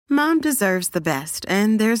Mom deserves the best,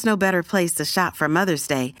 and there's no better place to shop for Mother's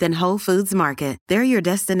Day than Whole Foods Market. They're your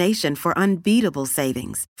destination for unbeatable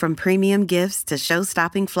savings, from premium gifts to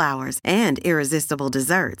show-stopping flowers and irresistible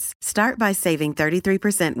desserts. Start by saving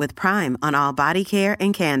 33% with Prime on all body care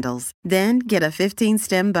and candles. Then get a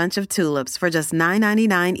 15-stem bunch of tulips for just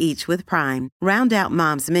 $9.99 each with Prime. Round out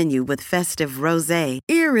Mom's menu with festive rosé,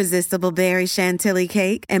 irresistible berry chantilly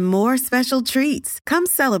cake, and more special treats. Come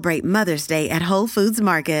celebrate Mother's Day at Whole Foods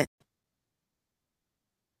Market.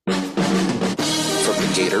 From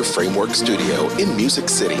the Gator Framework Studio in Music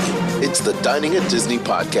City, it's the Dining at Disney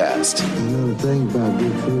podcast. You know the thing about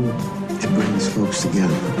good food? It brings folks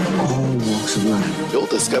together, all walks of life. You'll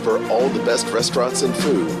discover all the best restaurants and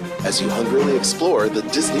food as you hungrily explore the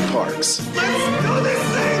Disney parks. Let's do this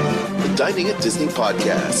thing! The Dining at Disney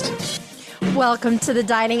podcast. Welcome to the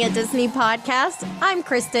Dining at Disney podcast. I'm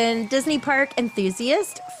Kristen, Disney park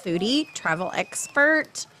enthusiast, foodie, travel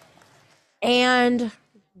expert, and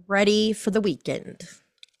ready for the weekend.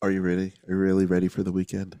 Are you ready? Are you really ready for the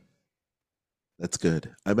weekend? That's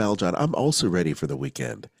good. I'm Aljon. I'm also ready for the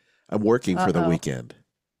weekend. I'm working for the weekend.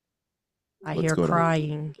 I hear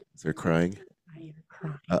crying. Is there crying? I hear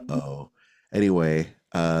crying. Uh-oh. Anyway,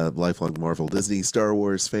 lifelong Marvel, Disney, Star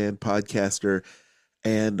Wars fan, podcaster,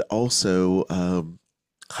 and also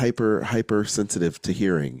hyper sensitive to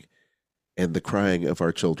hearing and the crying of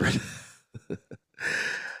our children.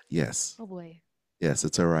 Yes. Oh boy. Yes,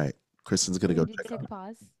 it's all right. Kristen's gonna go check on him.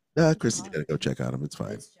 Pause. Kristen's gonna go check on him. It's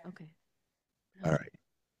fine. Okay. All right.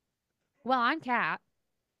 Well, I'm Kat,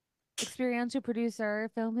 experiential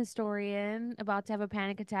producer, film historian, about to have a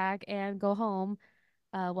panic attack and go home.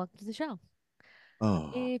 Welcome to the show.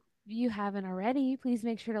 Oh. If you haven't already, please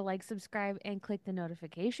make sure to like, subscribe, and click the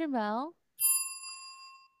notification bell.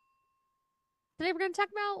 Today we're going to talk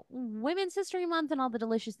about Women's History Month and all the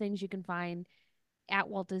delicious things you can find at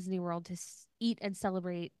Walt Disney World to eat and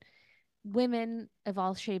celebrate women of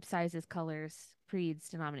all shapes, sizes, colors, creeds,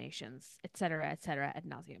 denominations, etc., ad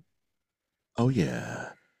nauseum. Oh yeah.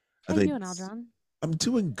 How you doing, Aljon? I'm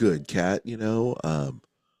doing good, Kat. You know,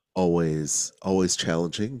 always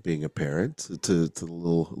challenging being a parent to the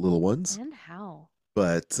little ones. And how?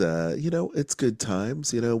 But you know, it's good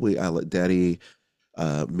times. You know, I let Daddy,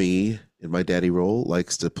 me in my daddy role,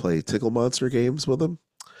 likes to play Tickle Monster games with them,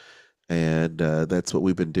 and that's what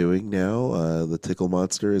we've been doing now. The Tickle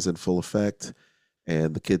Monster is in full effect,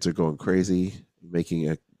 and the kids are going crazy,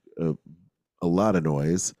 making a lot of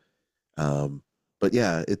noise. But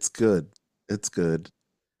yeah, it's good. It's good.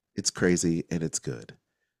 It's crazy, and it's good.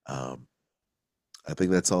 I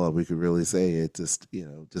think that's all we could really say. It's just, you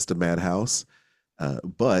know, just a madhouse.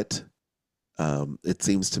 But it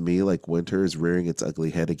seems to me like winter is rearing its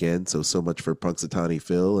ugly head again. So much for Punxsutawney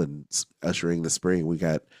Phil and ushering the spring. We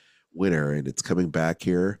got winter, and it's coming back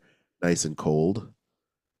here, nice and cold.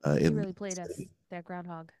 He really played us, that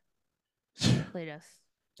groundhog. Played us.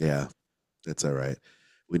 Yeah, that's all right.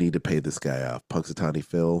 We need to pay this guy off. Punxsutawney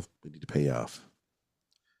Phil, we need to pay you off.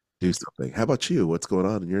 Do something. How about you? What's going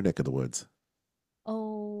on in your neck of the woods?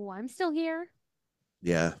 Oh, I'm still here.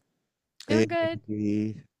 Yeah. Doing good.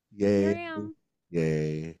 Yay. Here I am.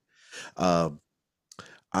 Yay.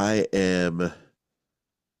 I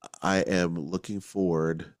am looking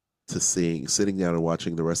forward to sitting down and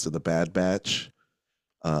watching the rest of the Bad Batch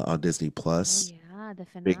on Disney Plus. Oh, yeah, the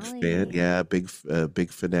finale. Big fan, yeah, big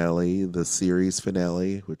finale, the series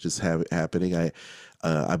finale, which is happening.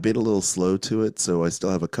 I've been a little slow to it, so I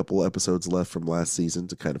still have a couple episodes left from last season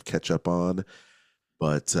to kind of catch up on.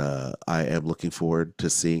 But I am looking forward to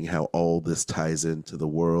seeing how all this ties into the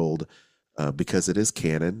world, because it is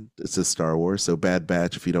canon. It's a Star Wars. So Bad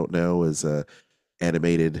Batch, if you don't know, is a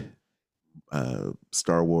animated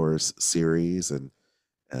Star Wars series and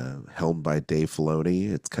helmed by Dave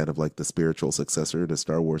Filoni. It's kind of like the spiritual successor to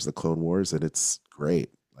Star Wars: The Clone Wars, and it's great.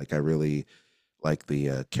 Like, I really like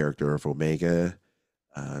the character of Omega.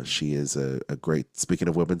 She is a great, speaking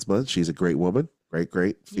of Women's Month, she's a great woman,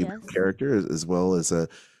 great female character, as well as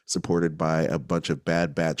supported by a bunch of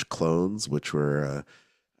Bad Batch clones, which were,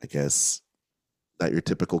 I guess, not your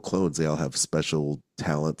typical clones. They all have special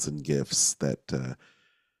talents and gifts that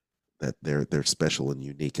they're special and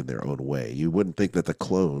unique in their own way. You wouldn't think that the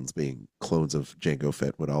clones, being clones of Jango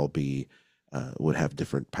Fett, would all be would have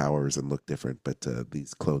different powers and look different, but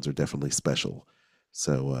these clones are definitely special.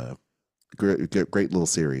 So great little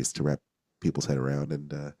series to wrap people's head around,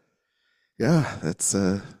 and yeah, that's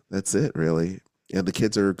it really. And the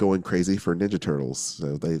kids are going crazy for Ninja Turtles,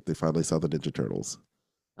 so they finally saw the Ninja Turtles.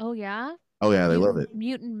 Oh yeah. Oh yeah, they love it.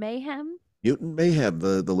 Mutant Mayhem. Mutant Mayhem,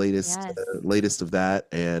 the latest Yes. latest of that,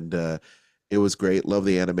 and it was great. Love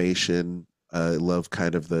the animation. I love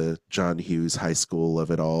kind of the John Hughes high school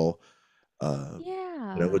of it all,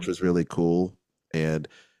 Yeah. which was really cool. And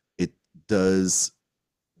it does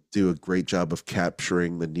do a great job of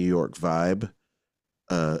capturing the New York vibe,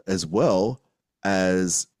 as well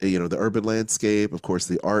as the urban landscape. Of course,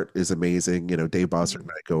 the art is amazing. Dave Bosser and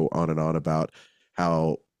Mhm. I go on and on about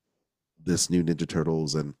how this new Ninja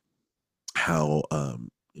Turtles and how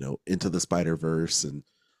Into the Spider Verse and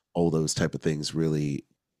all those type of things really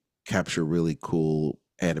capture really cool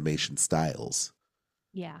animation styles.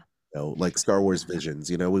 Yeah. Like Star Wars Visions.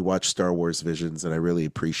 We watch Star Wars Visions, and I really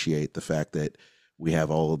appreciate the fact that we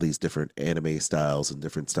have all of these different anime styles and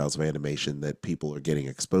different styles of animation that people are getting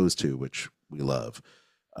exposed to, which we love.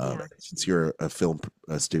 Yeah. Since you're a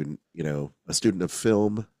student, a student of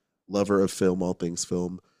film, lover of film, all things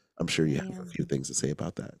film, I'm sure I you have a am. few things to say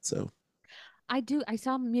about that. So, I do. I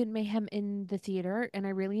saw Mutant Mayhem in the theater and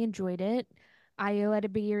I really enjoyed it. Ayo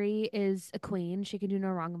Edebiri is a queen. She can do no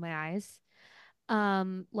wrong in my eyes.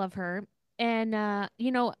 Love her. And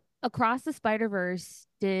Across the Spider-Verse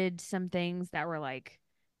did some things that were like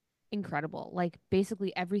incredible. Like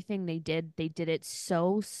basically everything they did it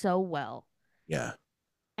so well. yeah,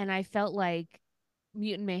 And I felt like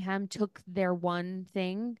Mutant Mayhem took their one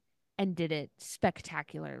thing and did it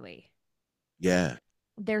spectacularly. yeah,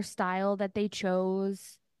 Their style that they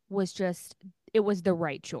chose was just it was the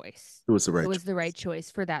right choice. it was the It right was the choice. right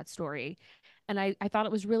choice for that story. And I thought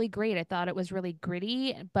it was really great. I thought it was really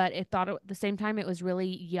gritty, but at the same time it was really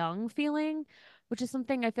young feeling, which is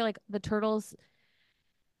something I feel like the Turtles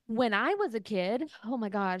when I was a kid, oh my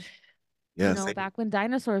God, Yeah, same. back when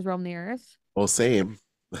dinosaurs roamed the earth. Well, same.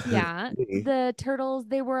 Yeah, Me. the turtles,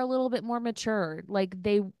 they were a little bit more mature. Like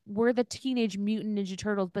they were the teenage mutant ninja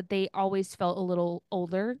turtles, but they always felt a little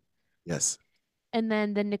older. Yes, And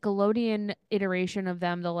then the Nickelodeon iteration of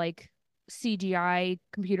them, the like CGI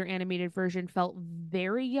computer animated version felt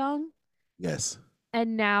very young. yes,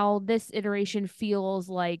 And now this iteration feels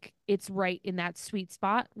like it's right in that sweet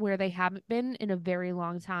spot where they haven't been in a very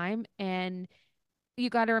long time. And you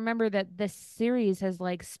got to remember that this series has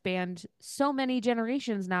like spanned so many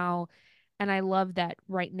generations now. And I love that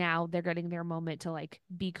right now they're getting their moment to like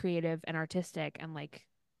be creative and artistic and like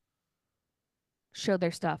show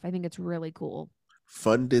their stuff. I think it's really cool.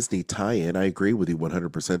 fun Disney tie-in. I agree with you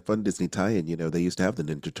 100%. Fun Disney tie-in. They used to have the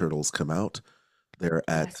Ninja Turtles come out there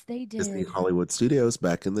at Yes, they Disney did. Hollywood Studios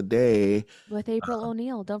back in the day With April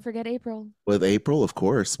O'Neil. Don't forget April. with April, of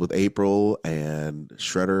course, with April and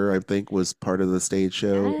Shredder. I think was part of the stage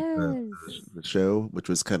show, Yes. the show, which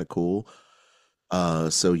was kind of cool.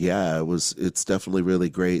 So yeah, it's definitely really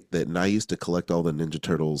great that, and I used to collect all the Ninja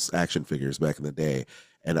Turtles action figures back in the day.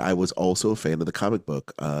 And I was also a fan of the comic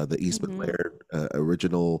book, the Eastman Hmm. Laird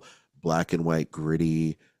original black and white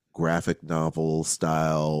gritty graphic novel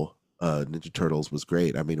style Ninja Turtles was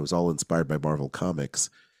great. I mean, it was all inspired by Marvel Comics.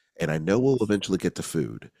 And I know we'll Yes. eventually get to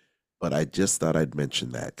food, but I just thought I'd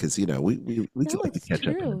mention that because we No, could like to it's catch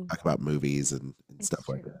up and true. talk about movies and It's stuff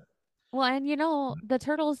like true. that. Well, and the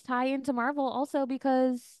Turtles tie into Marvel also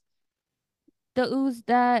because the ooze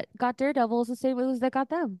that got Daredevil is the same ooze that got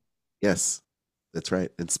them. Yes, that's right.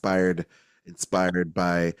 Inspired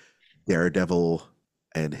by Daredevil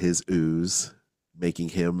and his ooze, making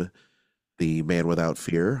him the man without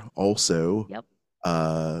fear. Also, Yep.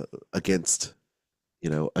 uh, against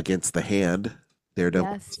against the hand,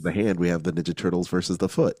 Daredevil versus the Yes. hand. We have the Ninja Turtles versus the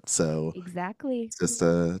foot. So Exactly. it's just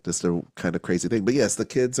a kind of crazy thing. But yes, the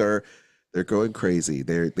kids they're going crazy.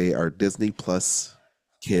 They are Disney Plus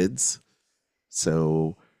kids.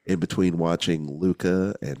 So in between watching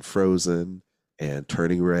Luca and Frozen and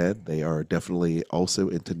Turning Red, they are definitely also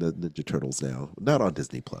into the Ninja Turtles now. Not on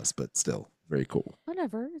Disney Plus, but still very cool.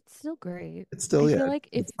 Whatever. It's still great. It's I still, yeah, feel like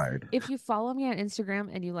inspired. if you follow me on Instagram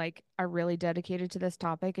and you like are really dedicated to this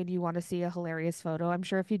topic and you want to see a hilarious photo, I'm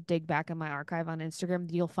sure if you dig back in my archive on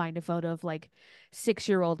Instagram, you'll find a photo of like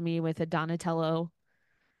 6-year-old me with a Donatello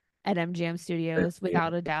at MGM Studios,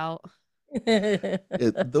 without a doubt.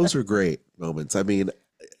 Those are great moments. I mean,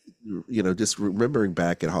 just remembering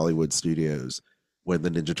back at Hollywood studios when the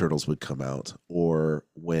Ninja Turtles would come out or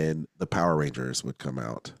when the Power Rangers would come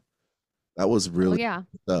out. That was Oh really yeah.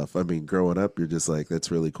 stuff. I mean, growing up, you're just like,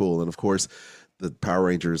 that's really cool. And of course, the Power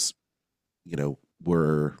Rangers,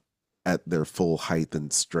 were at their full height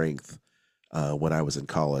and strength when I was in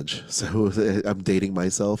college. So I'm dating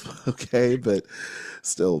myself, okay, but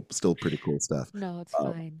still pretty cool stuff. No, it's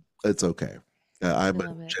Um, fine. it's okay. I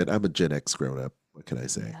love it. I'm a Gen X grown up. What can I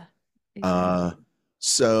say? Yeah. Uh, Exactly.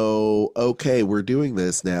 so okay, we're doing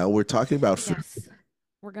this now. We're talking about food, Yes.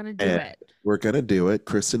 We're gonna do and it. we're gonna do it.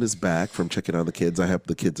 Kristen is back from checking on the kids. I hope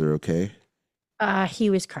the kids are okay. He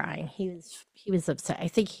was crying. He was upset. I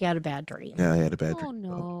think he had a bad dream. Yeah, I had a bad Oh dream.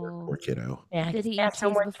 Poor, no. poor kiddo. Yeah, Did his he eat dad's cheese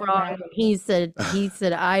homework before wrong. bed? He said,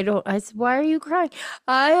 I don't. I said, why are you crying?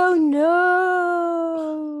 I don't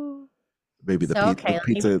know. Maybe So okay, let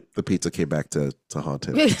me. the pizza came back to haunt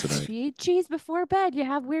him If tonight. you eat cheese before bed, you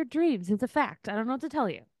have weird dreams. It's a fact. I don't know what to tell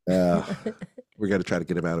you. Uh, we're gonna try to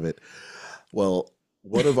get him out of it. Well,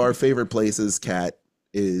 one of our favorite places, Kat,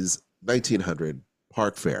 is 1900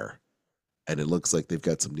 Park Fair, and it looks like they've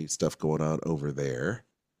got some neat stuff going on over there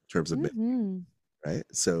in terms of Hmm. right.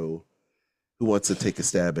 So, who wants to take a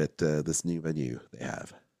stab at this new venue they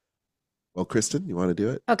have? Well, Kristen, you want to do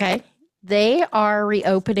it? Okay, they are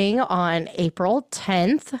reopening on April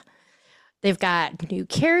 10th. They've got new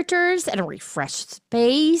characters and a refreshed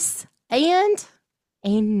space and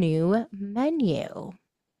a new menu.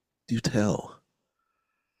 Do tell.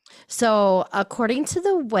 So, according to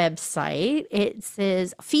the website, it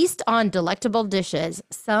says feast on delectable dishes,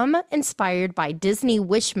 some inspired by Disney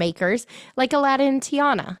wish makers like Aladdin and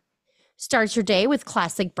Tiana. Start your day with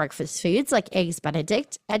classic breakfast foods like Eggs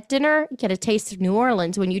Benedict. At dinner, get a taste of New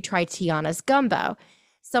Orleans when you try Tiana's gumbo.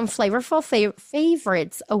 Some flavorful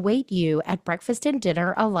favorites await you at breakfast and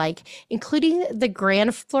dinner alike, including the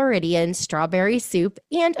Grand Floridian strawberry soup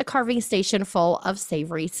and a carving station full of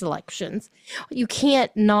savory selections. You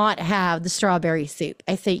can't not have the strawberry soup.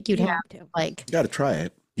 I think you'd You have have to. like You got to try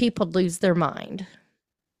it. people lose their mind.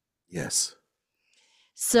 Yes.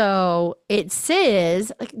 So it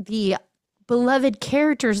says like, the beloved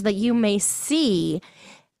characters that you may see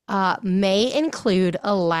may include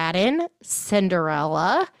Aladdin,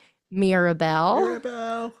 Cinderella, Mirabelle,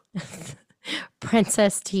 Mirabelle.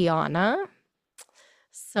 Princess Tiana.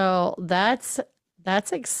 So that's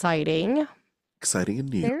exciting. Exciting and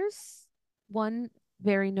new. There's one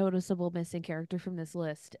very noticeable missing character from this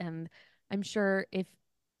list, and I'm sure if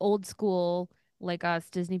old school like us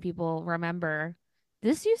Disney people remember,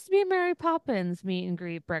 this used to be Mary Poppins meet and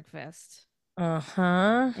greet breakfast.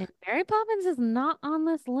 Uh-huh. And Mary Poppins is not on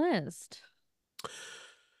this list.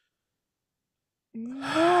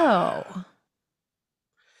 No.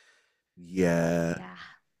 Yeah, Yeah.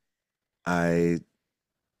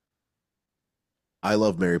 I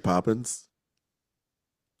love Mary Poppins.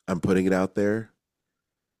 I'm putting it out there.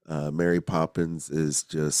 Mary Poppins is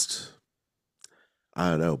just, I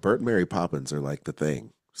don't know. Bert and Mary Poppins are like the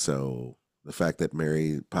thing. So the fact that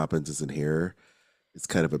Mary Poppins isn't here is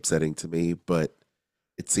kind of upsetting to me. But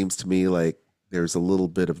it seems to me like there's a little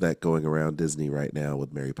bit of that going around Disney right now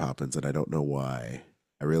with Mary Poppins, and I don't know why.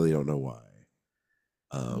 I really don't know why.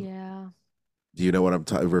 Yeah. Do you know what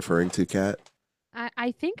I'm referring to, Kat?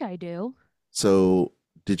 I think I do. So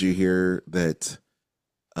did you hear that?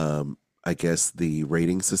 I guess the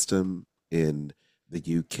rating system in the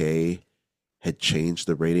UK had changed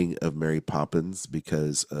the rating of Mary Poppins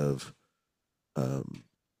because of, um,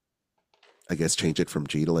 I guess, change it from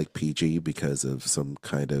G to like PG because of some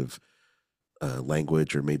kind of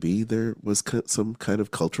language, or maybe there was some kind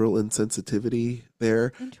of cultural insensitivity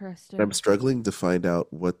there. I'm Interesting. struggling to find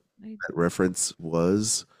out what I, that reference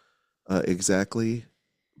was exactly,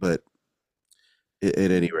 but at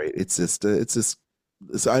any rate, it's just.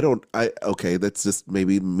 So okay, that's just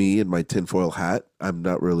maybe me and my tinfoil hat. I'm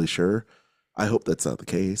not really sure. I hope that's not the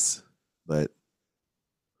case, but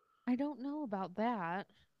I don't know about that,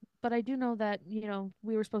 but I do know that,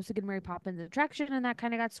 we were supposed to get a Mary Poppins attraction and that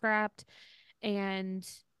kind of got scrapped. And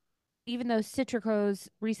even though Citrico's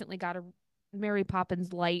recently got a Mary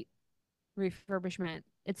Poppins light refurbishment,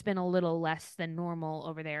 it's been a little less than normal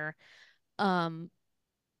over there. Um,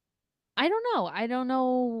 I don't know. I don't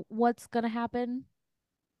know what's gonna happen,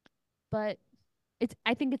 but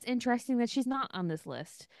I think it's interesting that she's not on this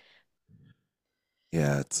list.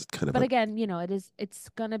 yeah, it's kind of But a again, it's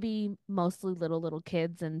gonna be mostly little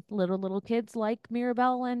kids, and little kids like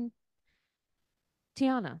Mirabelle and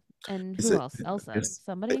Tiana. And is who it else? Elsa. is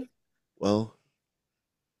Somebody? well,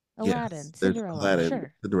 yes, Aladdin, there's Cinderella. Aladdin,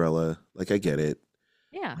 Sure. Cinderella, like I get it.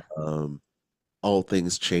 Yeah. Um, all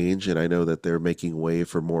things change, and I know that they're making way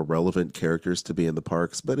for more relevant characters to be in the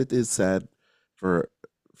parks, but it is sad for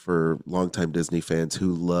longtime Disney fans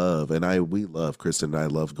who love, and we love, Kristen and I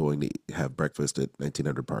love going to have breakfast at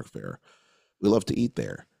 1900 Park Fair. We love to eat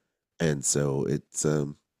there, and so it's a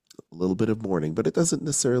little bit of mourning, but it doesn't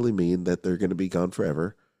necessarily mean that they're going to be gone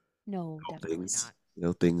forever. No, definitely Things,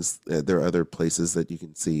 not. things. There are other places that you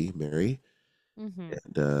can see Mary, Mm-hmm.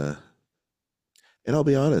 and I'll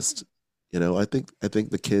be honest. I think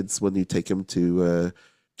the kids, when you take them to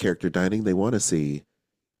character dining, they want to see,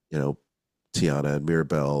 you know, Tiana and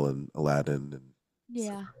Mirabelle and Aladdin, and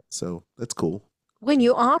Yeah. so that's cool. When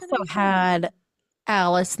you It's gonna also be fun. had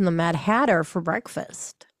Alice and the Mad Hatter for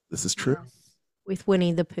breakfast This is true. Yes. with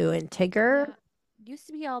Winnie the Pooh and Tigger. Yeah. Used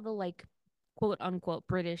to be all the like quote unquote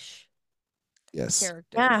British Yes.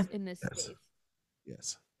 characters Yeah. in this Yes. space.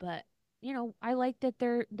 Yes. But I like that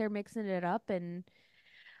they're mixing it up, and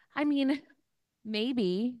I mean,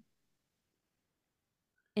 maybe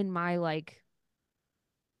in my like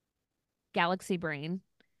galaxy brain,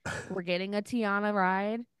 we're getting a Tiana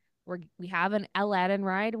ride. We have an Aladdin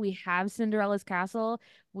ride. We have Cinderella's castle.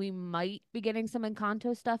 We might be getting some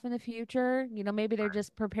Encanto stuff in the future. Maybe they're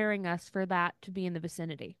just preparing us for that to be in the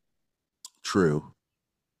vicinity. True.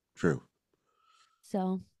 True.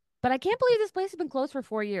 So, but I can't believe this place has been closed for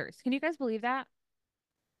 4 years. Can you guys believe that?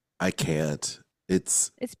 I can't.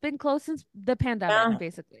 It's It's been closed since the pandemic, Yeah.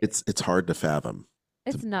 basically. it's hard to fathom.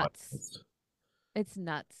 to It's be nuts. honest. It's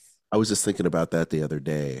nuts. I was just thinking about that the other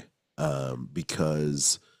day,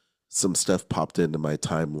 because some stuff popped into my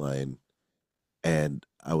timeline, and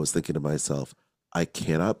I was thinking to myself, I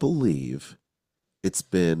cannot believe it's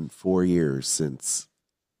been 4 years since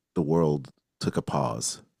the world took a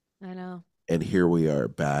pause, I know. and here we are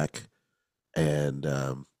back, and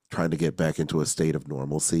trying to get back into a state of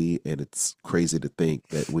normalcy. And it's crazy to think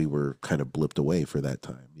that we were kind of blipped away for that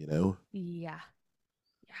time, you know? Yeah.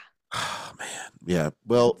 Oh, man. Yeah.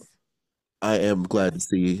 Well, It's- I am glad to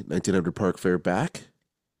see 1900 Park Fair back.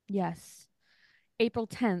 yes. April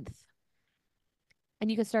 10th.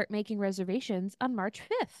 And you can start making reservations on March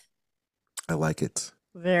 5th. I like it.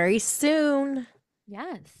 Very soon.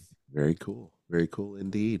 Yes. Very cool. Very cool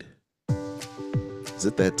indeed. Is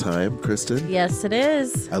it that time, Kristen? Yes, it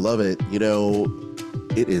is. I love it.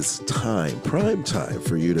 It is time, prime time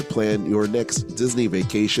for you to plan your next Disney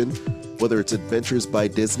vacation, whether it's Adventures by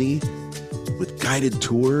Disney with guided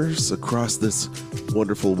tours across this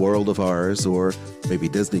wonderful world of ours, or maybe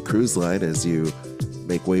Disney Cruise Line as you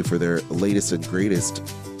make way for their latest and greatest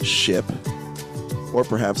ship. Or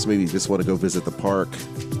perhaps maybe you just want to go visit the park,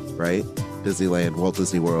 right? Disneyland, Walt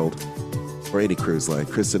Disney World, or any cruise line.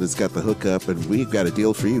 Kristen has got the hookup, and we've got a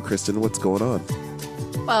deal for you, Kristen. What's going on?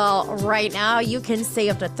 Well, right now you can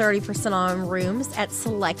save up to 30% on rooms at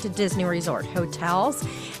select Disney Resort hotels.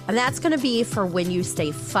 And that's going to be for when you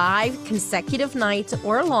stay 5 consecutive nights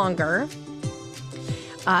or longer.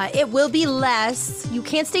 It will be less. You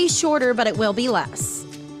can't stay shorter, but it will be less.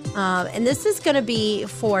 And this is going to be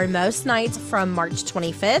for most nights from March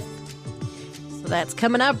 25th. So that's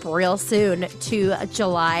coming up real soon to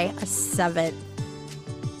July 7th.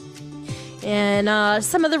 And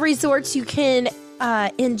some of the resorts you can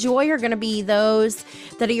enjoy are going to be those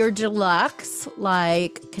that are your deluxe,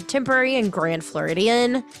 like Contemporary and Grand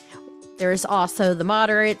Floridian. There's also the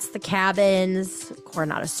moderates, the cabins,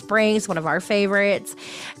 Coronado Springs, one of our favorites,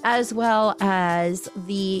 as well as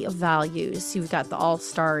the values. You've got the All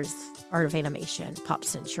Stars, Art of Animation, Pop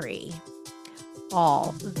Century,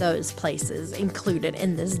 all those places included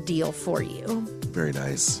in this deal for you. Very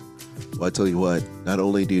nice. Well, I tell you what, not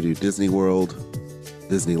only do you do Disney World,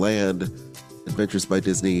 Disneyland, Adventures by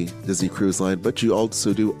Disney, Disney Cruise Line, but you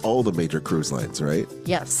also do all the major cruise lines, right?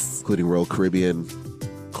 Yes. Including Royal Caribbean,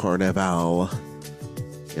 Carnival.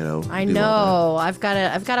 I do all know. I've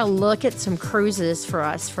got to look at some cruises for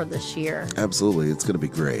us for this year. that. Absolutely. It's going to be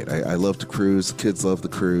great. I love to cruise. Kids love the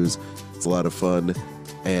cruise. It's a lot of fun.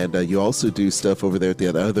 And you also do stuff over there at the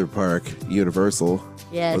other park, Universal.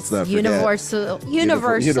 Yes, Let's not forget. Universal,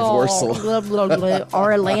 Universal. blah, blah, blah,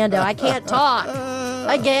 Orlando. I can't talk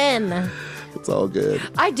again. It's all good.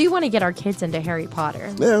 I do want to get our kids into Harry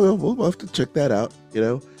Potter. Yeah, we'll have to check that out.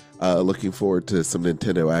 Looking forward to some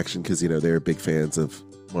Nintendo action because they're big fans of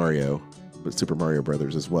Mario, but Super Mario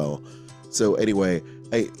Brothers as well. So anyway,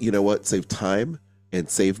 you know what? Save time and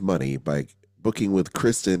save money by booking with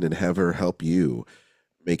Kristen and have her help you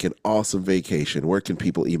make an awesome vacation. Where can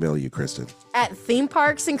people email you, Kristen? At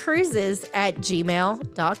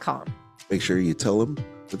themeparksandcruises@gmail.com. Make sure you tell them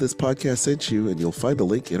that this podcast sent you, and you'll find a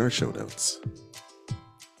link in our show notes.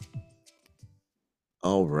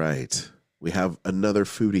 All right. We have another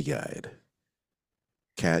foodie guide.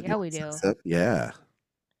 Kat, Yeah, we do. Yeah.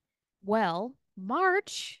 Well,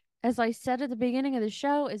 March, as I said at the beginning of the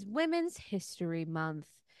show, is Women's History Month.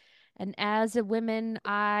 And as a woman,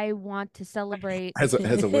 I want to celebrate As a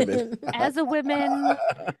woman. as a woman,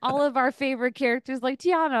 all of our favorite characters like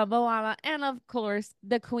Tiana, Moana, and of course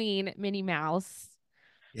the Queen, Minnie Mouse.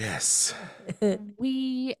 Yes.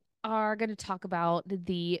 We are going to talk about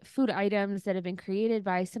the food items that have been created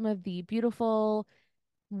by some of the beautiful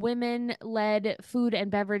women-led food and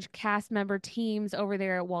beverage cast member teams over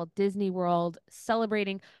there at Walt Disney World,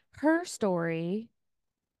 celebrating her story.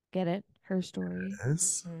 Get it? Her story.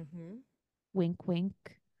 Yes. Wink, wink.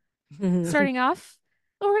 Starting off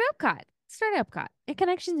over at Epcot. Start at Epcot. A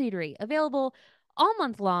Connections Eatery. Available all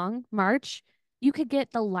month long, March. You could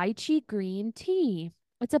get the lychee green tea.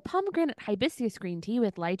 It's a pomegranate hibiscus green tea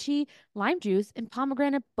with lychee, lime juice, and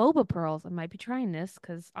pomegranate boba pearls. I might be trying this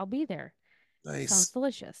because I'll be there. Sounds Nice.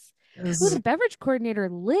 delicious. Yes. Ooh, the beverage coordinator,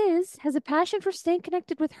 Liz, has a passion for staying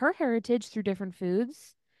connected with her heritage through different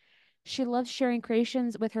foods. She loves sharing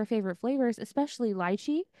creations with her favorite flavors, especially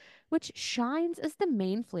lychee, which shines as the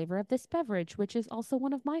main flavor of this beverage, which is also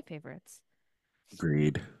one of my favorites.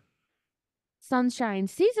 Agreed. Sunshine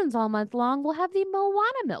Seasons all month long will have the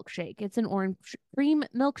Moana milkshake. It's an orange cream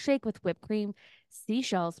milkshake with whipped cream,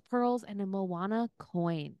 seashells, pearls, and a Moana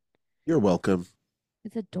coin. You're welcome.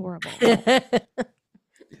 It's adorable.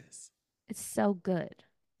 Yes. It's so good.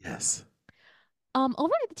 Yes.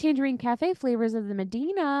 Over at the Tangerine Cafe, Flavors of the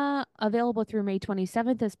Medina, available through May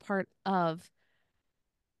 27th as part of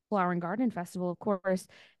Flower and Garden Festival, of course.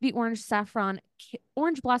 The orange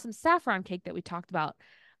blossom saffron cake that we talked about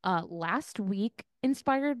last week,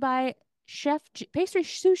 inspired by pastry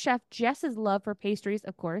sous chef Jess's love for pastries,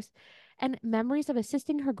 of course, and memories of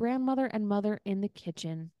assisting her grandmother and mother in the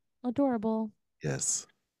kitchen. Adorable. Yes.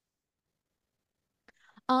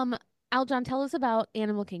 Aljon, tell us about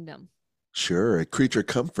Animal Kingdom. Sure. At Creature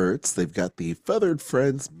Comforts, they've got the Feathered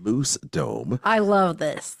Friends Mousse Dome. I love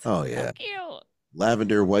this. Oh, yeah. So cute.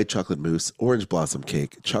 Lavender, white chocolate mousse, orange blossom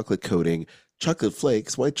cake, chocolate coating, chocolate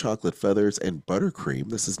flakes, white chocolate feathers, and buttercream.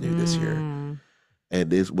 This is new this year.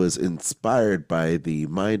 And it was inspired by the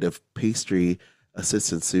mind of pastry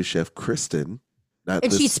assistant sous chef Kristen.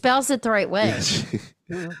 And she spells it the right way.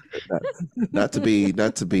 Not to be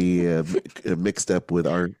mixed up with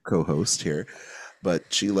our co-host here, but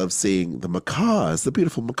she loves seeing the macaws, the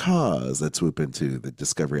beautiful macaws that swoop into the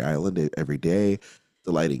Discovery Island every day,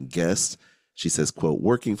 delighting guests. She says, quote,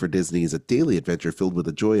 working for Disney is a daily adventure filled with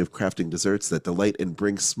the joy of crafting desserts that delight and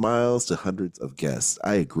bring smiles to hundreds of guests.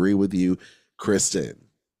 I agree with you, Kristen.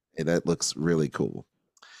 And that looks really cool.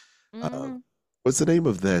 What's the name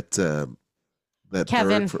of that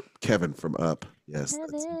Kevin. bird? Kevin from Up. Yes.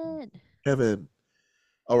 Kevin.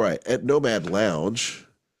 All right. At Nomad Lounge,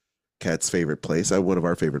 Kat's favorite place, one of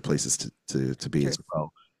our favorite places to be as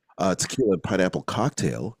well. Tequila and pineapple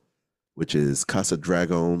cocktail, which is Casa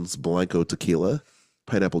Dragon's Blanco tequila,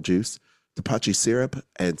 pineapple juice, Tepache syrup,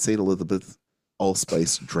 and St. Elizabeth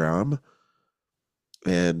allspice dram.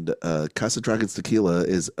 And Casa Dragon's Tequila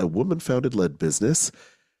is a woman-founded-led business.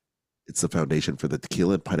 It's the foundation for the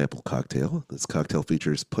tequila and pineapple cocktail. This cocktail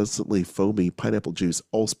features pleasantly foamy pineapple juice,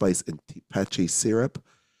 allspice, and Tepache syrup.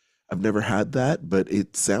 I've never had that, but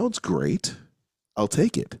it sounds great. I'll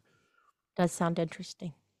take it. Does sound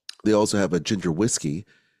interesting. They also have a ginger whiskey,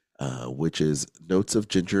 which is notes of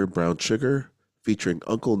ginger and brown sugar, featuring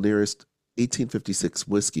Uncle Nearest 1856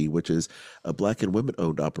 whiskey, which is a Black and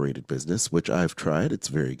women-owned operated business, which I've tried. It's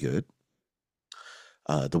very good.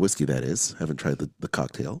 The whiskey, that is. Haven't tried the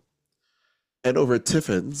cocktail. And over at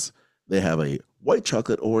Tiffin's, they have a white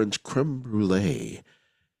chocolate orange creme brulee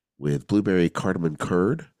with blueberry cardamom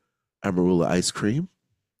curd, amarula ice cream,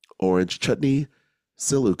 orange chutney,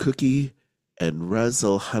 silu cookie, and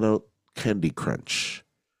Razzle Hanot candy crunch.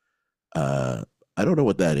 I don't know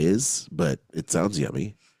what that is, but it sounds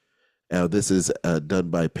yummy. Now, this is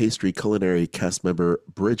done by pastry culinary cast member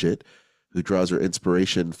Bridget, who draws her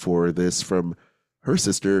inspiration for this from her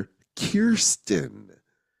sister, Kirsten,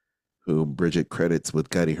 whom Bridget credits with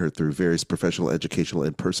guiding her through various professional, educational,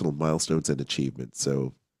 and personal milestones and achievements.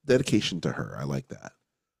 So, dedication to her. I like that.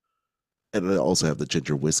 And I also have the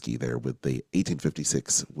ginger whiskey there with the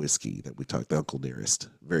 1856 whiskey that we talked, the Uncle Nearest.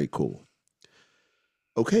 Very cool.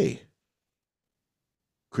 Okay.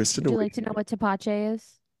 Kristen, would you like to know what tepache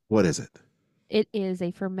is? What is it? It is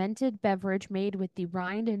a fermented beverage made with the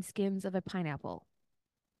rind and skins of a pineapple.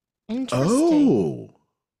 Interesting.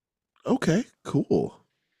 Oh, okay, cool.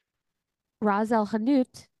 Ras el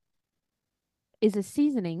Hanout is a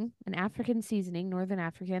seasoning, an African seasoning, Northern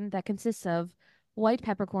African, that consists of white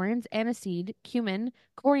peppercorns, aniseed, cumin,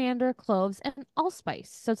 coriander, cloves, and allspice.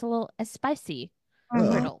 So it's a little spicy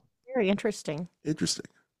griddle. Very interesting. Interesting.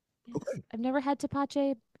 Yes. Okay. I've never had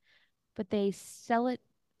tepache, but they sell it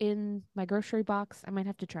in my grocery box. I might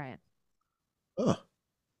have to try it. Oh,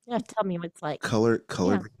 Yeah, tell me what it's like. color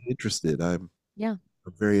Yeah. interested. I'm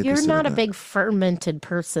very You're interested. not in a that. big fermented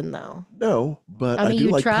person, though. No, but I I mean, do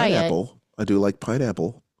you like try it. pineapple. I do like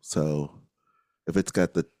pineapple. So if it's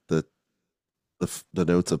got the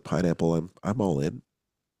notes of pineapple, I'm all in.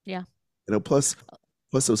 Yeah. Plus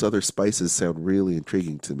those other spices sound really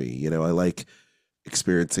intriguing to me. I like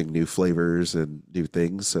experiencing new flavors and new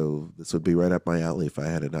things. So this would be right up my alley if I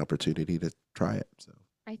had an opportunity to try it. So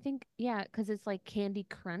I think, yeah, because it's like Candy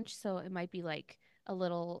Crunch, so it might be like a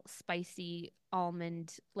little spicy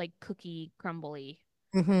almond, like cookie crumbly.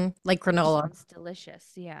 Like granola. Sounds delicious.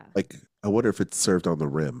 Yeah, Like, I wonder if it's served on the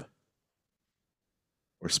rim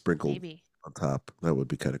or sprinkled maybe. on top. That would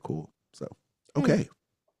be kind of cool. So, Hmm. okay.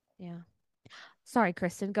 Yeah. Sorry,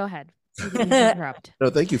 Kristen, go ahead. We didn't mean to interrupt. No,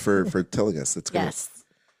 thank you for telling us. That's great. Yes.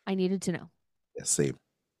 I needed to know. Yeah, same.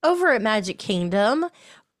 Over at Magic Kingdom,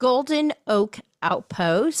 Golden Oak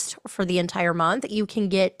Outpost for the entire month. You can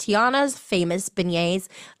get Tiana's famous beignets,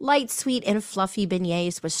 light, sweet, and fluffy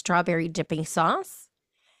beignets with strawberry dipping sauce.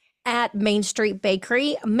 At Main Street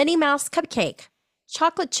Bakery, Minnie Mouse Cupcake,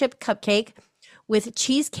 chocolate chip cupcake with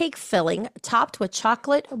cheesecake filling topped with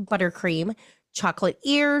chocolate buttercream, chocolate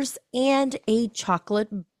ears, and a chocolate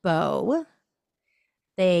bow.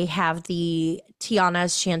 They have the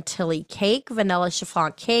Tiana's Chantilly cake, vanilla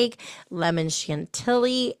chiffon cake, lemon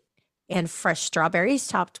chantilly, and fresh strawberries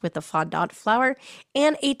topped with a fondant flour,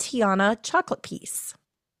 and a Tiana chocolate piece.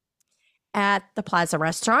 At the Plaza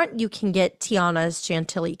Restaurant, you can get Tiana's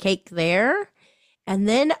Chantilly cake there. And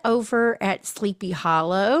then over at Sleepy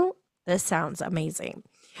Hollow, this sounds amazing.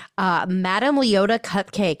 Madame Leota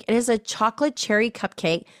cupcake. It is a chocolate cherry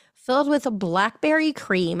cupcake filled with a blackberry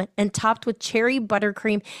cream and topped with cherry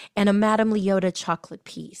buttercream and a Madame Leota chocolate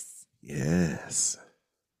piece. Yes.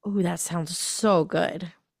 Oh, that sounds so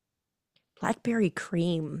good. Blackberry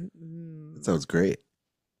cream. That sounds great.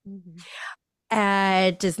 Mm-hmm.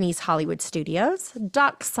 At Disney's Hollywood Studios,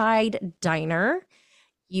 Dockside Diner,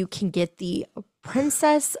 you can get the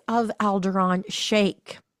Princess of Alderaan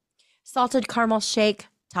shake, salted caramel shake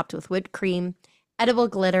topped with whipped cream, edible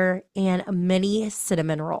glitter, and mini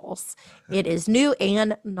cinnamon rolls. It is new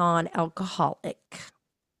and non-alcoholic.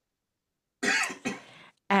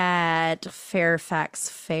 At Fairfax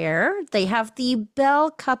Fair, they have the Bell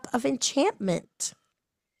Cup of Enchantment.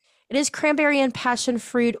 It is cranberry and passion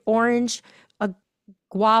fruit, orange, a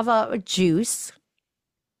guava juice,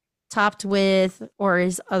 topped with, or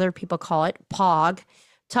as other people call it, pog,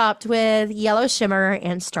 topped with yellow shimmer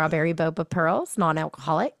and strawberry boba pearls,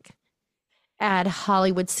 non-alcoholic. At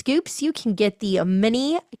Hollywood Scoops, you can get the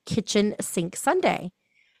mini kitchen sink sundae.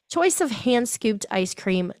 Choice of hand-scooped ice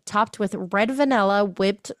cream topped with red vanilla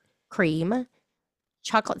whipped cream,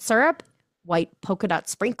 chocolate syrup, white polka dot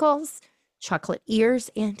sprinkles, chocolate ears,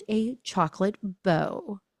 and a chocolate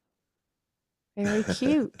bow. Very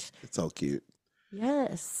cute. It's all cute.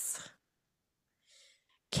 Yes.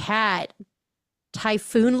 Cat,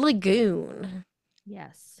 Typhoon Lagoon.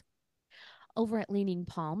 Yes. Over at Leaning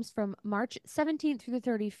Palms from March 17th through the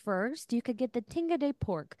 31st, you could get the Tinga de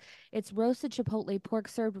Pork. It's roasted chipotle pork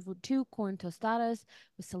served with 2 corn tostadas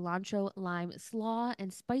with cilantro, lime, slaw,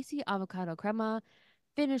 and spicy avocado crema,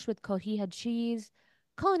 finished with cotija cheese.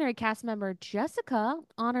 Culinary cast member Jessica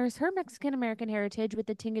honors her Mexican-American heritage with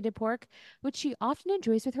the Tinga de Pork, which she often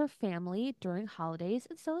enjoys with her family during holidays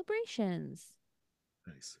and celebrations.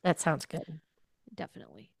 Nice. That sounds good.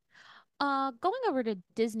 Definitely. Going over to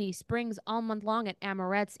Disney Springs all month long at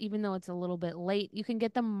Amorette's, even though it's a little bit late, you can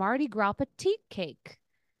get the Mardi Gras petite cake.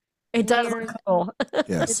 It does Layers. look cool.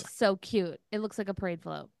 Yes. It's so cute. It looks like a parade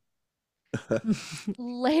float.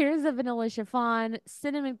 Layers of vanilla chiffon,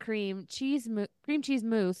 cinnamon cream, cream cheese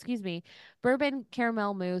mousse, bourbon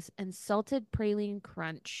caramel mousse, and salted praline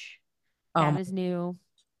crunch. That is new.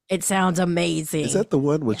 It sounds amazing. Is that the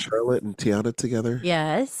one with Yes. Charlotte and Tiana together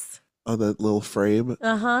Yes. on that little frame?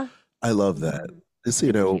 Uh-huh. I love that. Just so you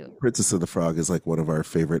It's know, cute. Princess and the Frog is like one of our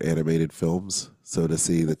favorite animated films. So to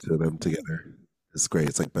see the two of them together is great.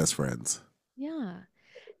 It's like best friends. Yeah.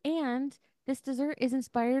 And this dessert is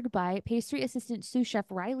inspired by pastry assistant sous chef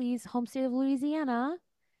Riley's home state of Louisiana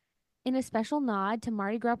in a special nod to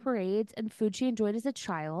Mardi Gras parades and food she enjoyed as a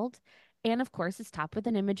child. And of course, it's topped with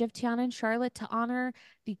an image of Tiana and Charlotte to honor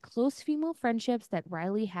the close female friendships that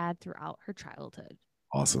Riley had throughout her childhood.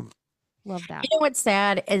 Awesome. Love that. You know what's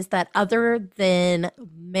sad is that other than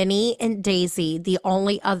Minnie and Daisy, the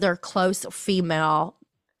only other close female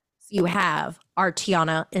you have are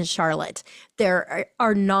Tiana and Charlotte. There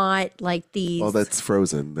are not like these. Well, that's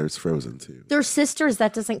Frozen. There's Frozen too. They're sisters.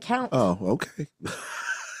 That doesn't count. Oh, okay.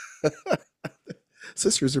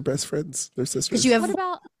 Sisters are best friends. They're sisters. Because you have What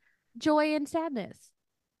about joy and sadness?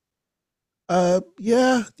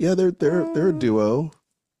 Yeah, they're a duo.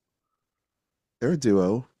 They're a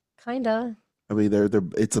duo. kinda. I mean,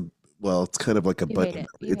 it's kind of like a You buddy. hate it.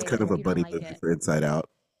 You It's hate kind it. of a You don't buddy like movie it. for Inside Out.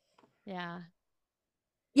 Yeah.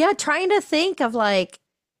 Yeah, trying to think of like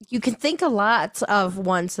you can think of lots of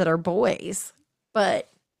ones that are boys, but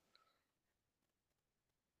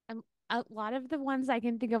A lot of the ones I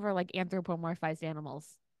can think of are like anthropomorphized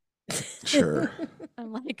animals. Sure.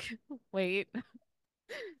 I'm like, wait.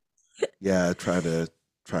 Yeah, try to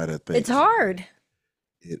think. It's hard.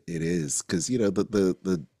 It is because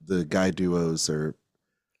the guy duos are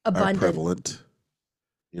Abundant. prevalent.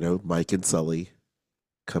 Mike and Sully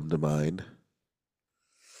come to mind.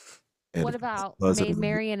 And What about Buzz Maid and-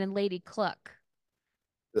 Marian and Lady Cluck?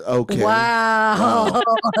 Okay. Wow.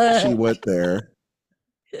 She went there.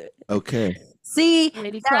 Okay. See,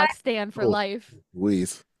 Lady Cluck stand for Oh. life.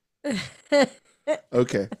 Weave.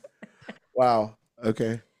 Okay. Wow.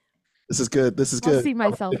 Okay. This is good. This is I'll good. see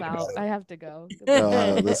myself out. I have to go.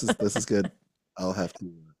 This is good. I'll have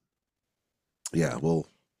to. Yeah. Well.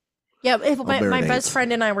 yeah, if my marinate. best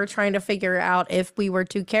friend and I were trying to figure out if we were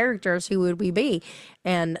two characters, who would we be?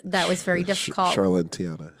 And that was very difficult. Charlotte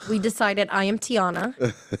and Tiana. We decided I am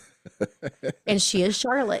Tiana and she is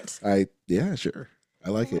Charlotte. Yeah, sure. I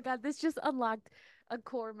like Oh my it. God, this just unlocked a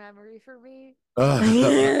core memory for me.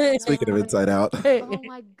 Speaking of Inside Out. Oh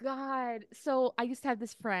my God. So I used to have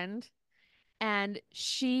this friend, and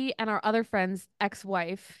she and our other friend's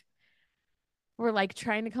ex-wife were like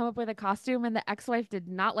trying to come up with a costume, and the ex-wife did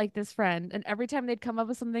not like this friend. And every time they'd come up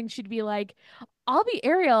with something, she'd be like, I'll be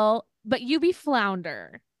Ariel, but you be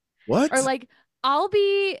Flounder. What? Or like, I'll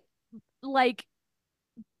be like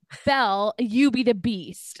Belle, you be the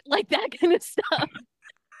Beast. Like that kind of stuff.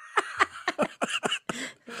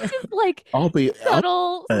 Just like I'll be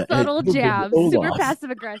subtle you'll be jabs, super Olaf. passive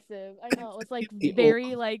aggressive. I know, it was like The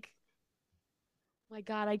very like, my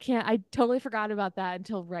God, I totally forgot about that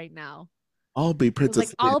until right now. I'll be It was like,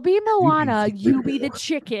 Princess. I'll be Moana, you be the Cinderella.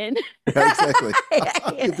 chicken. Yeah, exactly.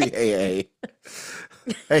 You be hey.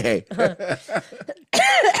 Hey.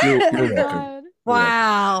 You're Oh my welcome. God.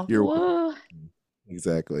 Wow. You're welcome. Whoa.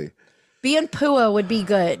 Exactly. Being Pua would be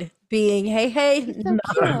good. Being hey, He's so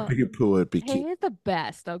no. cute. Be a poo would be Hey cute. is the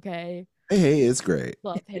best, okay? Hey is great.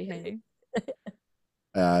 Love Hey.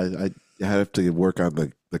 I have to work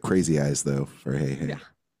on the crazy eyes though for hey. Yeah.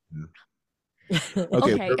 Okay.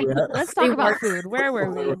 Okay, Where we at? let's talk about food. Where were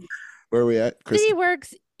we? Where are we at, Chris? City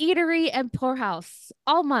Works Eatery and Poorhouse.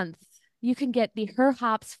 All month, you can get the Her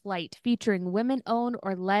Hops Flight featuring women-owned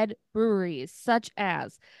or led breweries such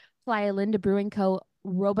as Playa Linda Brewing Co.,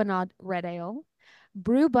 Robinod Red Ale,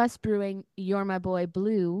 Brew Bus Brewing, You're My Boy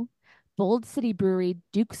Blue, Bold City Brewery,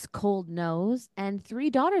 Duke's Cold Nose, and Three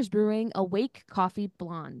Daughters Brewing, Awake Coffee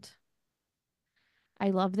Blonde.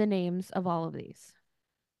 I love the names of all of these.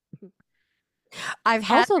 I've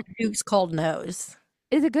had Also, Duke's Cold Nose.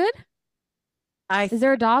 is it good? Is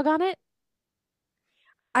there a dog on it?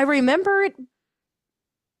 I remember it.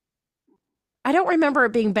 I don't remember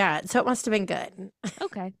it being bad, so it must have been good.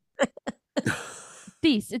 Okay.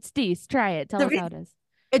 It's Deece. Try it. Tell The us re- how it is.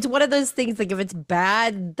 It's one of those things, like if it's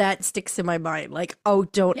bad, that sticks in my mind. Like, oh,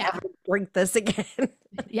 don't Yeah. ever drink this again.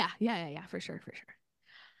 Yeah, for sure.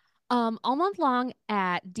 All month long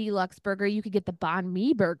at Deluxe Burger, you could get the banh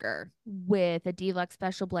mi burger with a deluxe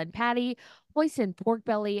special blend patty, hoisin pork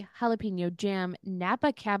belly, jalapeno jam,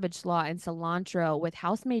 Napa cabbage slaw, and cilantro with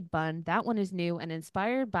house-made bun. That one is new and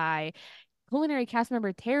inspired by culinary cast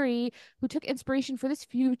member Terry, who took inspiration for this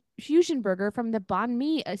fusion burger from the banh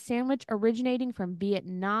mi, a sandwich originating from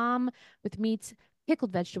Vietnam with meats,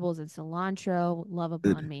 pickled vegetables, and cilantro. Love a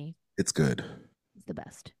banh mi. It's good. It's the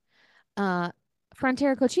best.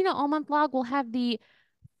 Frontera Cochina all month long will have the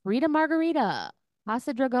Frida Margarita,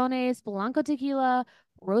 Casa Dragones, Blanco Tequila,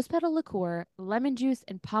 rose petal liqueur, lemon juice,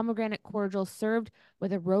 and pomegranate cordial served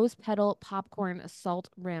with a rose petal popcorn salt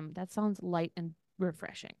rim. That sounds light and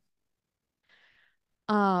refreshing.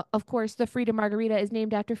 Of course, the Frida Margarita is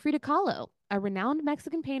named after Frida Kahlo, a renowned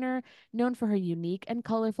Mexican painter known for her unique and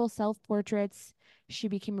colorful self-portraits. She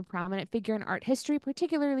became a prominent figure in art history,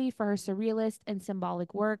 particularly for her surrealist and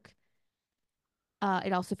symbolic work.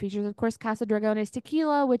 It also features, of course, Casa Dragones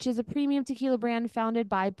Tequila, which is a premium tequila brand founded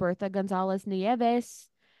by Bertha Gonzalez Nieves,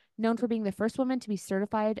 known for being the first woman to be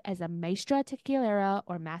certified as a Maestra Tequilera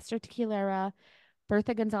or Master Tequilera.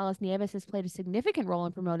 Bertha Gonzalez Nieves has played a significant role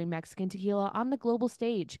in promoting Mexican tequila on the global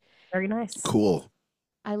stage. Very nice. Cool.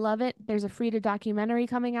 I love it. There's a Frida documentary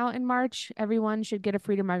coming out in March. Everyone should get a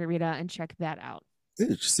Frida Margarita and check that out. Yeah,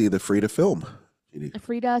 did you see the Frida film?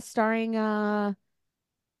 Frida starring oh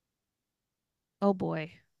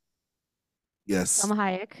boy. Yes. Salma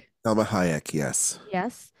Hayek. Salma Hayek, yes.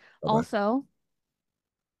 Yes. Salma. Also,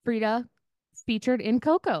 Frida featured in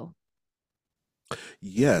Coco.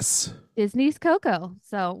 Yes. Disney's Coco.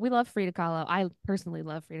 So we love Frida Kahlo. I personally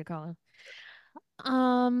love Frida Kahlo.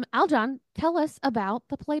 Aljon, tell us about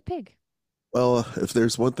the Play Pig. Well, if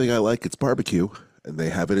there's one thing I like, it's barbecue, and they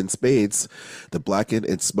have it in spades. The blackened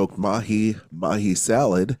and smoked mahi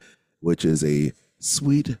salad, which is a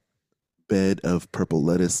sweet bed of purple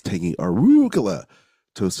lettuce, tangy arugula,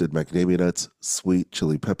 toasted macadamia nuts, sweet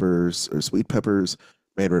peppers,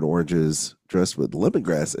 mandarin oranges, dressed with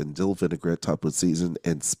lemongrass and dill vinaigrette, topped with seasoned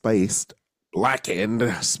and spiced blackened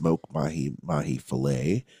smoked mahi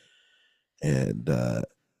fillet. And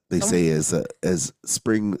they say as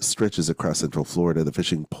spring stretches across Central Florida, the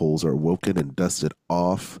fishing poles are woken and dusted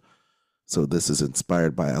off. So this is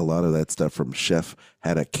inspired by a lot of that stuff from Chef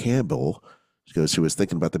Hannah Campbell. She goes, she was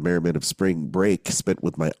thinking about the merriment of spring break spent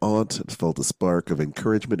with my aunt and felt a spark of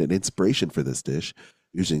encouragement and inspiration for this dish,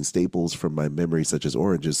 using staples from my memory such as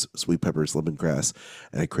oranges, sweet peppers, lemongrass,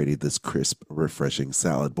 and I created this crisp, refreshing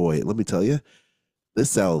salad. Boy, let me tell you, this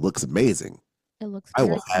salad looks amazing. It looks I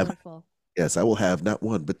very will have, colorful. yes, I will have not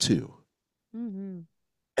one but two. Mm-hmm.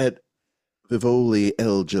 At Vivoli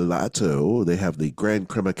El Gelato, they have the Gran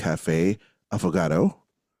Crema Cafe Affogato.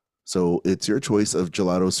 So it's your choice of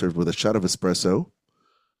gelato served with a shot of espresso.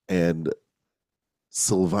 And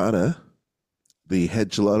Silvana, the head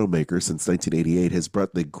gelato maker since 1988, has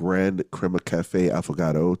brought the Gran Crema Cafe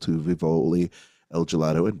Affogato to Vivoli El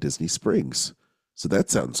Gelato in Disney Springs. So that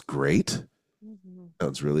sounds great. Mm-hmm.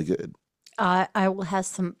 Sounds really good. I will have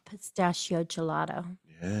some pistachio gelato.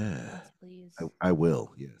 Yeah. Yes, please. I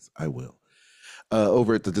will. Yes, I will.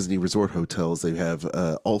 Over at the Disney Resort hotels, they have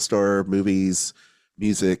all-star movies,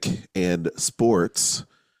 music, and sports.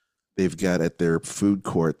 They've got at their food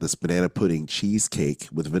court this banana pudding cheesecake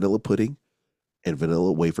with vanilla pudding and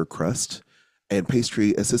vanilla wafer crust. And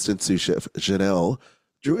pastry assistant sous chef Janelle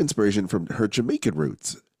drew inspiration from her Jamaican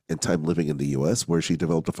roots and time living in the U.S., where she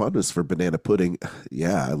developed a fondness for banana pudding.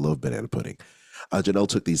 Yeah, I love banana pudding. Janelle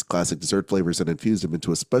took these classic dessert flavors and infused them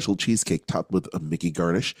into a special cheesecake topped with a Mickey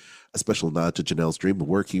garnish, a special nod to Janelle's dream of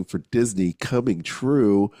working for Disney coming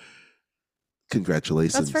true.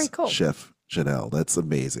 Congratulations, That's very cool. Chef Janelle. That's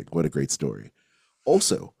amazing. What a great story.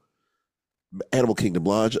 Also, Animal Kingdom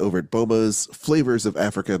Lodge over at Boma's Flavors of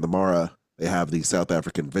Africa and the Mara. They have the South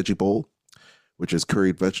African Veggie Bowl, which is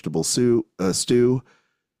curried vegetable stew,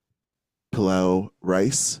 pilau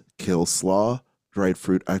rice, kale slaw, dried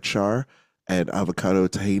fruit achar, and avocado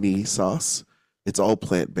tahini sauce. It's all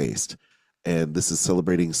plant-based. And this is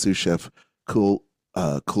celebrating sous chef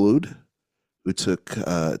Khulud, who took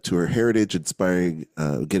to her heritage,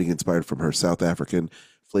 getting inspired from her South African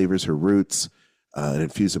flavors, her roots, and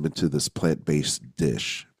infused them into this plant-based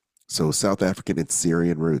dish. So South African and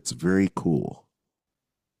Syrian roots. Very cool.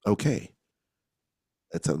 Okay.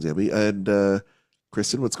 That sounds yummy. And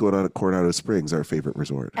Kristen, what's going on at Coronado Springs, our favorite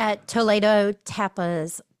resort? At Toledo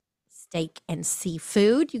Tapas Steak and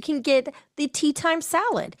Seafood, you can get the tea time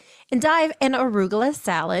salad and dive an arugula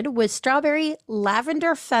salad with strawberry,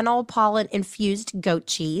 lavender, fennel, pollen infused goat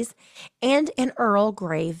cheese and an Earl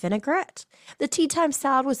Grey vinaigrette. The tea time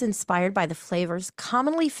salad was inspired by the flavors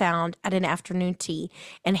commonly found at an afternoon tea,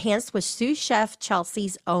 enhanced with sous chef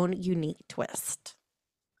Chelsea's own unique twist.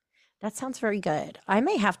 That sounds very good. I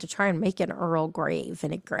may have to try and make an Earl Grey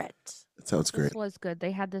vinaigrette. That sounds great. This was good.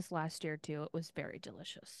 They had this last year too. It was very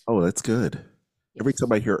delicious. Oh, that's good. Every Yes.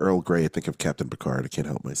 time I hear Earl Grey, I think of Captain Picard. I can't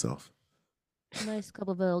help myself. Nice cup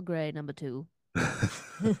of Earl Grey, number 2.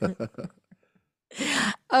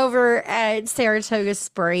 Over at Saratoga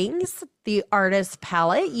Springs, the Artist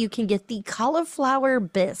Palette, you can get the cauliflower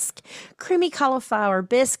bisque, creamy cauliflower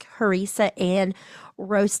bisque, harissa, and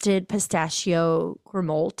roasted pistachio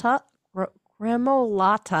gremolata.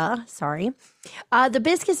 Sorry. The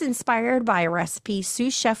bisque is inspired by a recipe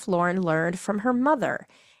sous chef Lauren learned from her mother.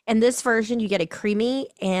 In this version, you get a creamy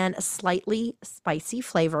and a slightly spicy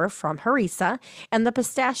flavor from harissa, and the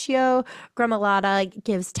pistachio gremolata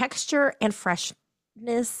gives texture and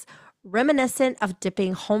freshness reminiscent of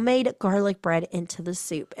dipping homemade garlic bread into the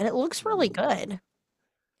soup. And it looks really good.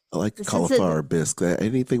 I like This is cauliflower bisque.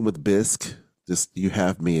 Anything with bisque, just you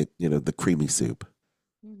have me at, the creamy soup.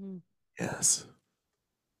 Mm-hmm. Yes.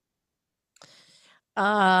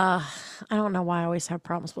 I don't know why I always have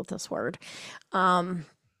problems with this word.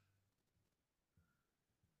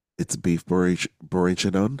 It's beef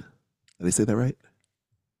bourguignon. Did I say that right?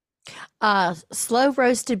 Slow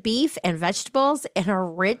roasted beef and vegetables in a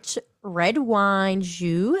rich red wine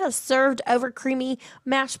jus served over creamy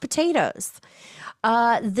mashed potatoes.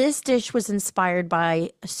 This dish was inspired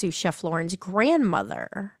by sous chef Lauren's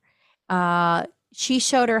grandmother. She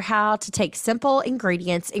showed her how to take simple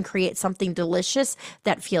ingredients and create something delicious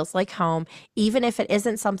that feels like home, even if it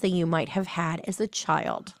isn't something you might have had as a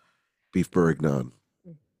child. Beef bourguignon.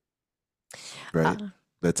 Right?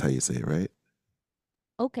 That's how you say it, right?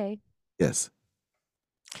 Okay. Yes.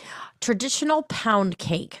 Traditional pound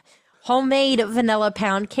cake. Homemade vanilla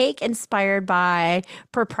pound cake inspired by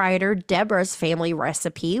proprietor Deborah's family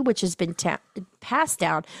recipe, which has been passed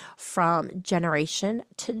down from generation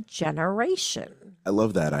to generation. I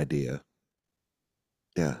love that idea.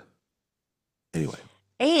 Yeah. Anyway.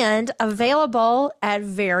 And available at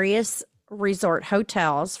various resort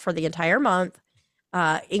hotels for the entire month,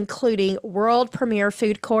 including World Premier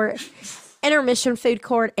Food Court, Intermission Food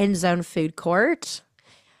Court, and Zone Food Court.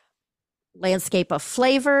 Landscape of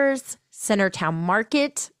Flavors, Centertown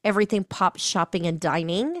Market, Everything Pop Shopping and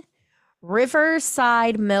Dining,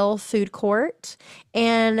 Riverside Mill Food Court,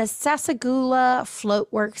 and Sasagula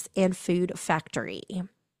Floatworks and Food Factory.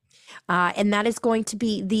 And that is going to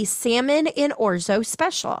be the Salmon in Orzo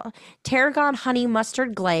Special, Tarragon Honey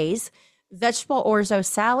Mustard Glaze, Vegetable Orzo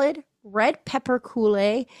Salad, Red Pepper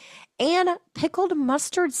Kool-Aid, and Pickled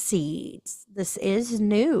Mustard Seeds. This is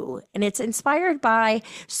new, and it's inspired by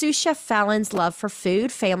sous chef Fallon's love for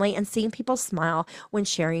food, family, and seeing people smile when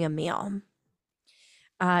sharing a meal.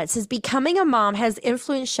 It says, becoming a mom has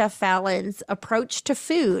influenced Chef Fallon's approach to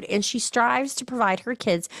food, and she strives to provide her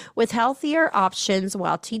kids with healthier options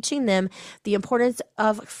while teaching them the importance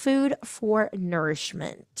of food for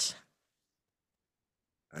nourishment.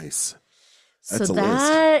 Nice. So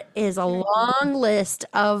that is a long list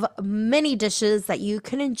of many dishes that you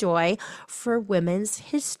can enjoy for Women's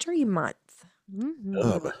History Month.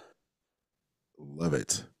 Mm-hmm. Love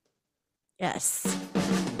it. Yes.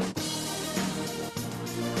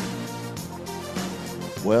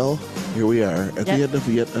 Well, here we are at the end of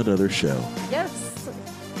yet another show. Yes.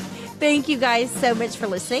 Thank you guys so much for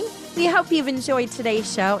listening. We hope you've enjoyed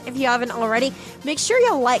today's show. If you haven't already, make sure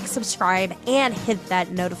you like, subscribe, and hit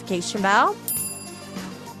that notification bell.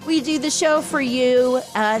 We do the show for you,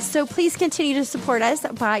 so please continue to support us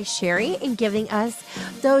by sharing and giving us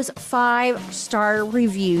those 5-star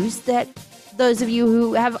reviews that those of you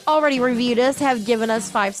who have already reviewed us have given us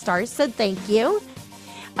 5 stars, so thank you.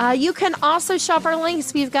 You can also shop our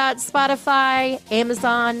links. We've got Spotify,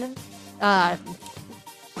 Amazon.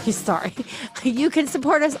 Sorry. You can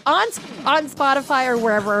support us on Spotify or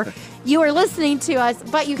wherever you are listening to us,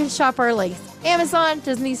 but you can shop our links. Amazon,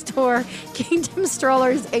 Disney Store, Kingdom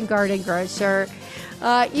Strollers, and Garden Grocer.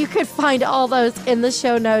 You could find all those in the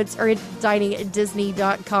show notes or at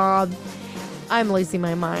diningatdisney.com. I'm losing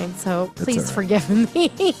my mind, so please forgive me.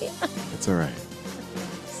 That's all right.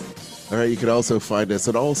 All right, you can also find us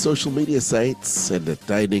on all social media sites and at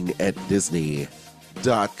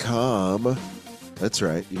diningatdisney.com. That's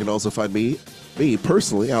right. You can also find me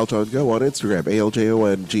personally, Aljon Go on Instagram,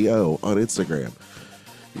 ALJONGO on Instagram.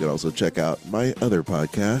 You can also check out my other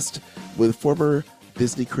podcast with former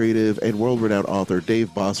Disney creative and world-renowned author Dave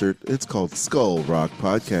Bossert. It's called Skull Rock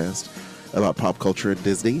Podcast, about pop culture and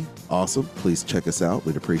Disney. Awesome. Please check us out.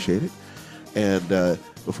 We'd appreciate it. And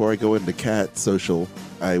before I go into Cat Social,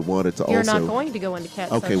 I wanted to You're not going to go into Cat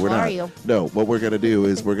Social, we're not. Are you? No, what we're going to do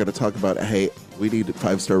is we're going to talk about, hey, we need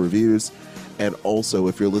 5-star reviews. And also,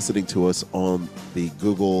 if you're listening to us on the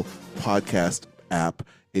Google Podcast app,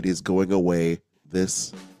 it is going away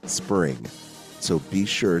this spring. So be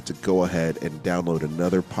sure to go ahead and download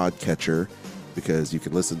another podcatcher, because you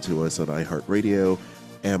can listen to us on iHeartRadio,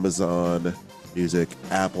 Amazon Music,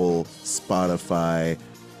 Apple, Spotify,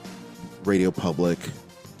 Radio Public,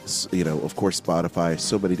 of course, Spotify,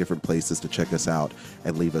 so many different places to check us out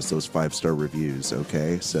and leave us those 5-star reviews,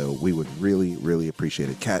 okay? So we would really, really appreciate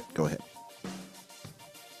it. Kat, go ahead.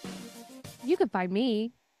 You can find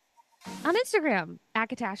me on Instagram at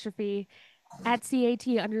Catastrophe, at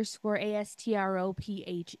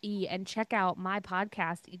CAT_ASTROPHE, and check out my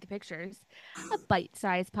podcast, Eat the Pictures, a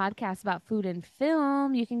bite-sized podcast about food and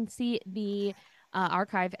film. You can see the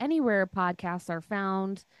archive anywhere podcasts are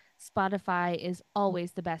found. Spotify is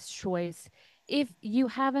always the best choice. If you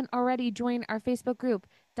haven't already, join our Facebook group,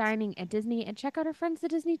 Dining at Disney, and check out our friends, the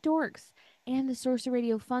Disney Dorks, and the Sorcerer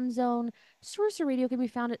Radio Fun Zone. Sorcerer Radio can be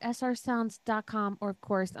found at srsounds.com or, of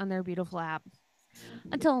course, on their beautiful app.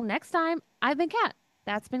 Until next time, I've been Kat.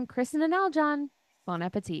 That's been Kristen and Aljon. Bon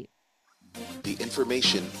appetit. The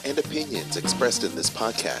information and opinions expressed in this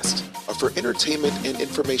podcast are for entertainment and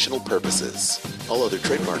informational purposes. All other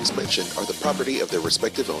trademarks mentioned are the property of their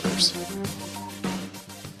respective owners.